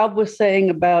what Rob was saying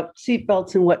about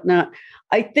seatbelts and whatnot,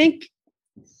 I think,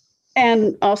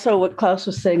 and also what Klaus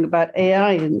was saying about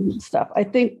AI and stuff, I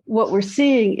think what we're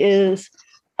seeing is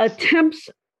attempts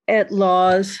at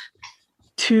laws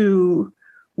to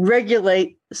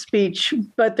regulate speech,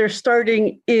 but they're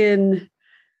starting in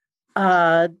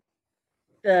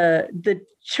the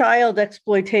child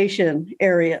exploitation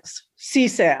areas,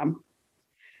 CSAM,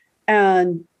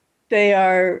 and they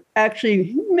are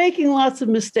actually making lots of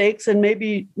mistakes and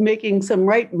maybe making some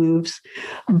right moves,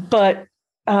 but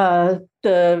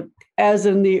as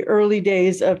in the early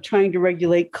days of trying to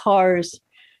regulate cars,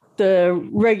 the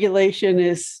regulation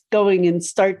is going in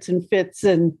starts and fits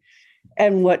and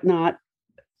whatnot,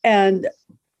 and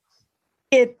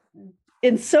it.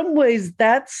 In some ways,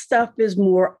 that stuff is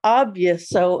more obvious.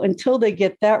 So until they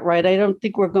get that right, I don't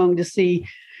think we're going to see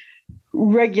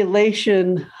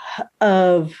regulation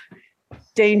of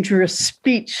dangerous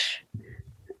speech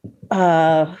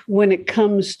when it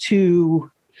comes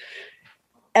to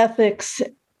ethics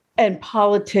and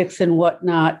politics and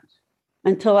whatnot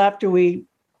until after we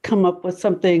come up with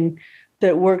something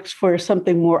that works for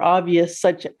something more obvious,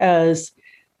 such as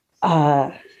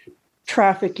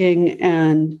trafficking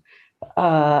and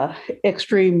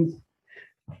extreme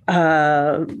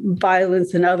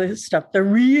violence and other stuff, the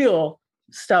real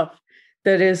stuff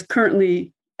that is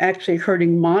currently actually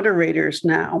hurting moderators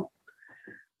now.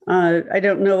 I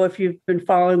don't know if you've been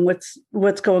following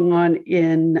what's going on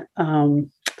in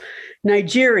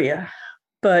Nigeria,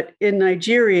 but in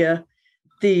Nigeria,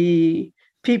 the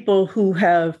people who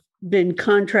have been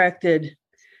contracted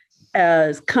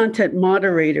as content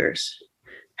moderators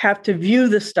have to view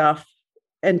the stuff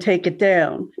and take it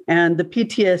down. And the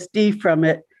PTSD from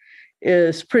it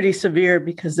is pretty severe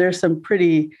because there's some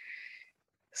pretty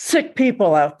sick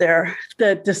people out there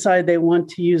that decide they want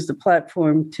to use the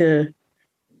platform to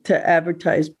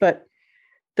advertise. But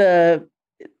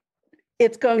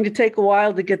it's going to take a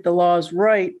while to get the laws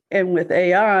right. And with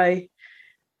AI,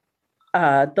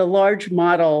 the large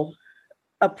model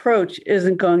approach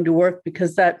isn't going to work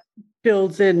because that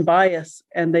builds in bias,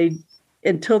 and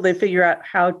until they figure out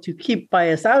how to keep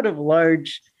bias out of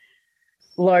large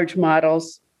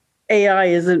models, AI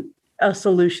isn't a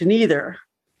solution either.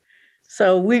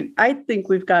 So I think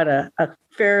we've got a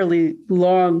fairly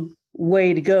long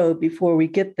way to go before we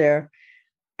get there.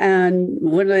 And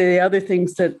one of the other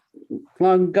things that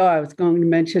long ago I was going to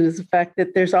mention is the fact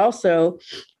that there's also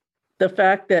the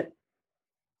fact that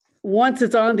once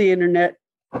it's on the internet,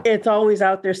 it's always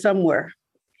out there somewhere.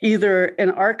 Either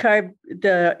an archive,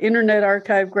 the Internet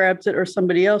Archive grabs it, or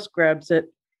somebody else grabs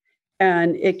it,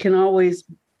 and it can always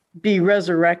be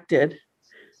resurrected.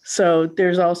 So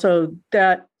there's also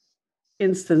that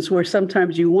instance where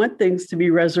sometimes you want things to be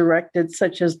resurrected,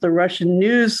 such as the Russian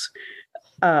news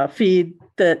feed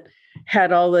that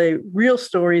had all the real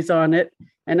stories on it,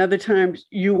 and other times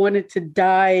you want it to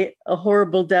die a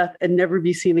horrible death and never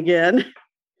be seen again.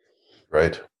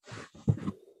 Right.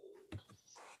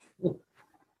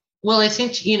 Well, I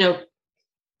think,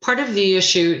 part of the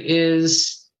issue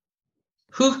is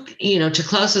who, to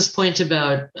Klaus's point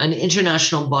about an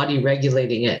international body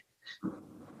regulating it.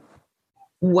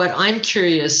 What I'm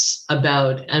curious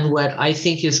about, and what I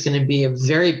think is going to be a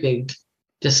very big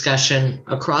discussion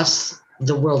across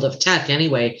the world of tech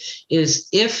anyway, is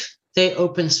if they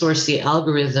open source the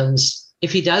algorithms,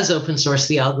 if he does open source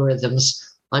the algorithms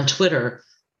on Twitter,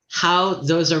 how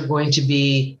those are going to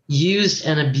be used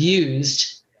and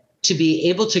abused to be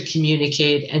able to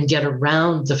communicate and get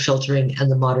around the filtering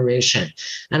and the moderation.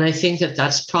 And I think that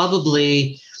that's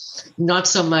probably not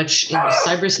so much in the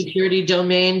cybersecurity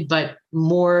domain, but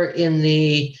more in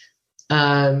the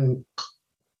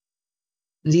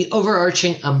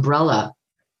overarching umbrella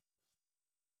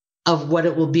of what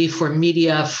it will be for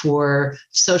media, for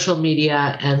social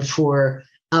media, and for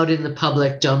out in the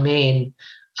public domain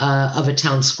of a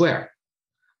town square,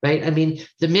 right? I mean,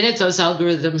 the minute those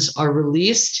algorithms are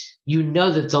released, you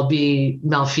know that there'll be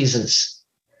malfeasance,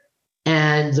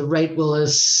 and the right will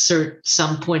assert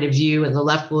some point of view and the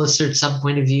left will assert some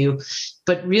point of view.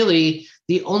 But really,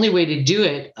 the only way to do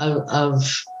it of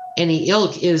any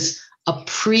ilk is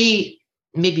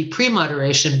maybe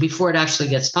pre-moderation before it actually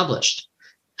gets published.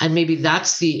 And maybe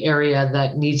that's the area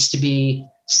that needs to be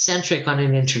centric on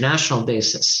an international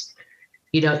basis.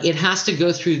 It has to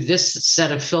go through this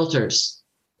set of filters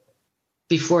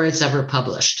before it's ever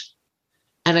published.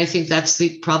 And I think that's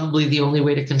probably the only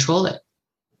way to control it.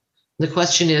 The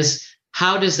question is,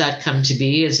 how does that come to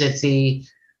be? Is it the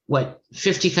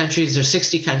 50 countries or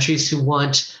 60 countries who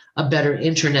want a better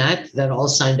internet that all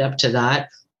signed up to that?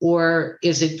 Or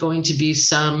is it going to be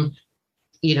some,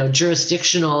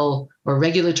 jurisdictional or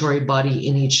regulatory body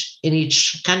in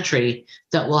each country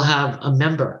that will have a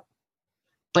member?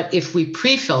 But if we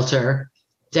pre-filter,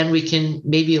 then we can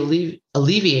maybe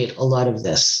alleviate a lot of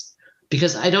this,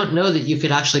 because I don't know that you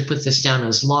could actually put this down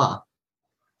as law,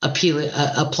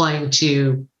 applying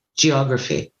to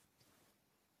geography.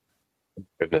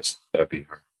 Goodness, that'd be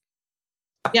hard.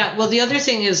 Yeah, well, the other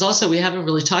thing is also, we haven't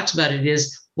really talked about it,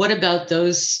 is what about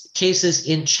those cases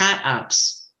in chat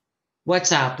apps,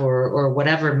 WhatsApp or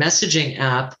whatever messaging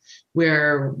app,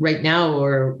 where right now,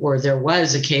 or there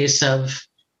was a case of,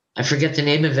 I forget the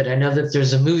name of it. I know that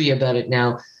there's a movie about it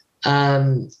now.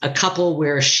 A couple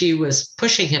where she was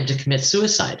pushing him to commit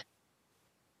suicide.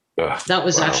 That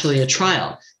was actually a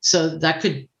trial. So that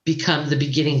could become the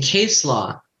beginning case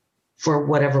law for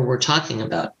whatever we're talking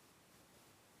about.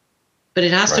 But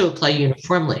it has to apply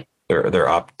uniformly. They're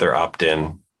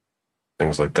opt-in,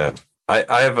 things like that.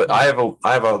 I have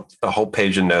a whole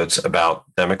page of notes about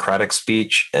democratic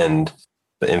speech and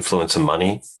the influence of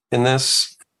money in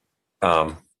this.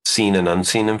 Seen and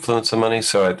unseen influence of money.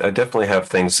 So I definitely have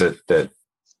things that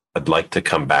I'd like to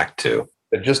come back to.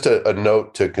 Just a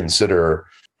note to consider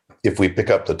if we pick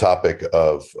up the topic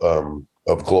of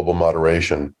global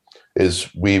moderation is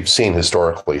we've seen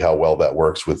historically how well that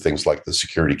works with things like the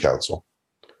Security Council.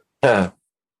 It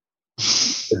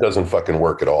doesn't fucking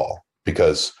work at all,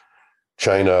 because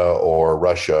China or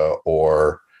Russia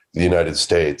or the United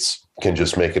States can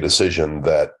just make a decision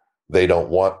that they don't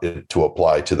want it to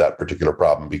apply to that particular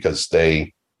problem because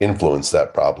they influence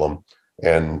that problem.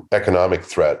 And economic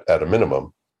threat at a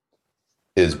minimum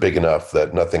is big enough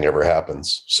that nothing ever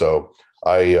happens. So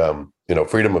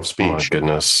freedom of speech. Oh my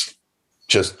goodness.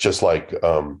 Just like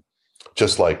the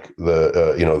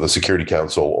Security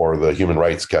Council or the Human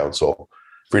Rights Council,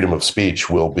 freedom of speech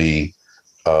will be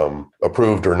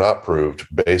approved or not approved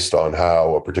based on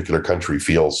how a particular country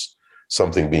feels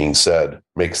something being said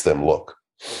makes them look.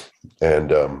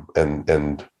 And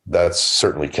that's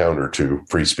certainly counter to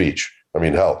free speech. I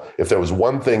mean, hell, if there was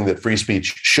one thing that free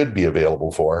speech should be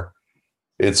available for,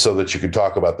 it's so that you could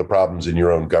talk about the problems in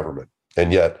your own government.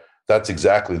 And yet that's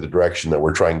exactly the direction that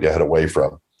we're trying to head away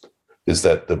from, is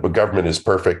that the government is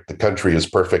perfect, the country is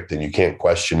perfect, and you can't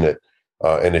question it.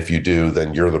 And if you do,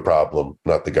 then you're the problem,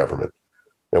 not the government.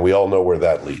 And we all know where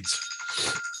that leads.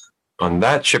 On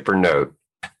that chipper note,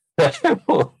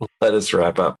 let us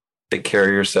wrap up. Take care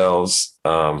of yourselves.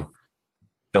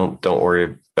 Don't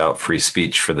worry about free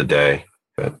speech for the day,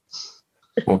 but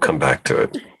we'll come back to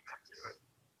it.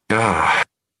 God.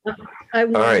 All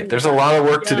right, there's a lot of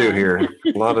work to do here.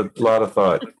 A lot of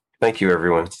thought. Thank you,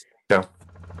 everyone. Ciao.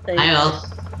 Hi, all.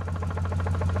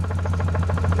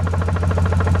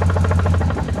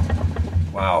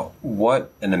 Wow,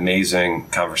 what an amazing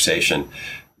conversation.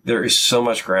 There is so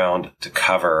much ground to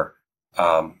cover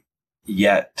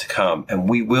yet to come, and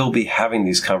we will be having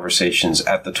these conversations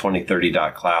at the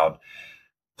 2030.cloud.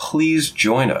 Please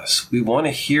join us. We want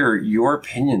to hear your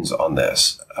opinions on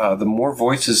this. The more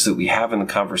voices that we have in the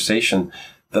conversation,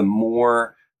 the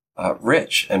more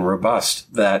rich and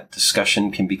robust that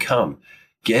discussion can become.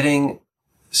 Getting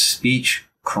speech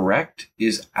correct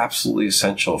is absolutely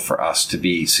essential for us to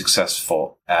be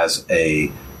successful as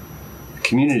a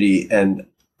community, and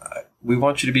we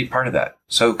want you to be part of that.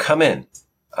 So come in,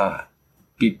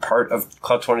 be part of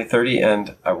Cloud 2030,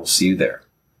 and I will see you there.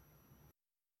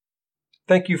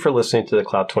 Thank you for listening to the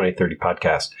Cloud 2030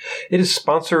 podcast. It is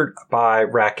sponsored by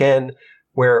RackN,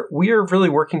 where we are really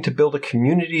working to build a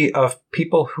community of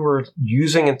people who are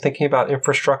using and thinking about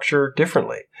infrastructure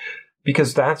differently,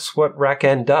 because that's what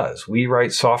RackN does. We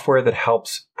write software that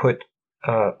helps put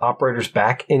operators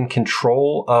back in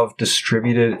control of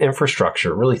distributed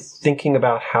infrastructure, really thinking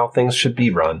about how things should be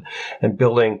run and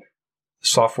building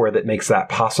software that makes that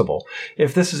possible.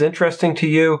 If this is interesting to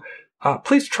you,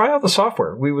 please try out the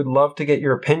software. We would love to get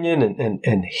your opinion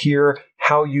and hear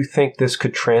how you think this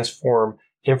could transform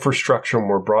infrastructure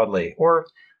more broadly, or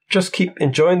just keep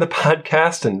enjoying the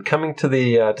podcast and coming to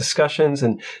the discussions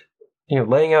and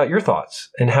laying out your thoughts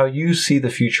and how you see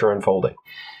the future unfolding.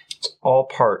 It's all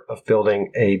part of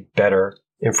building a better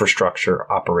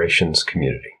infrastructure operations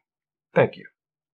community. Thank you.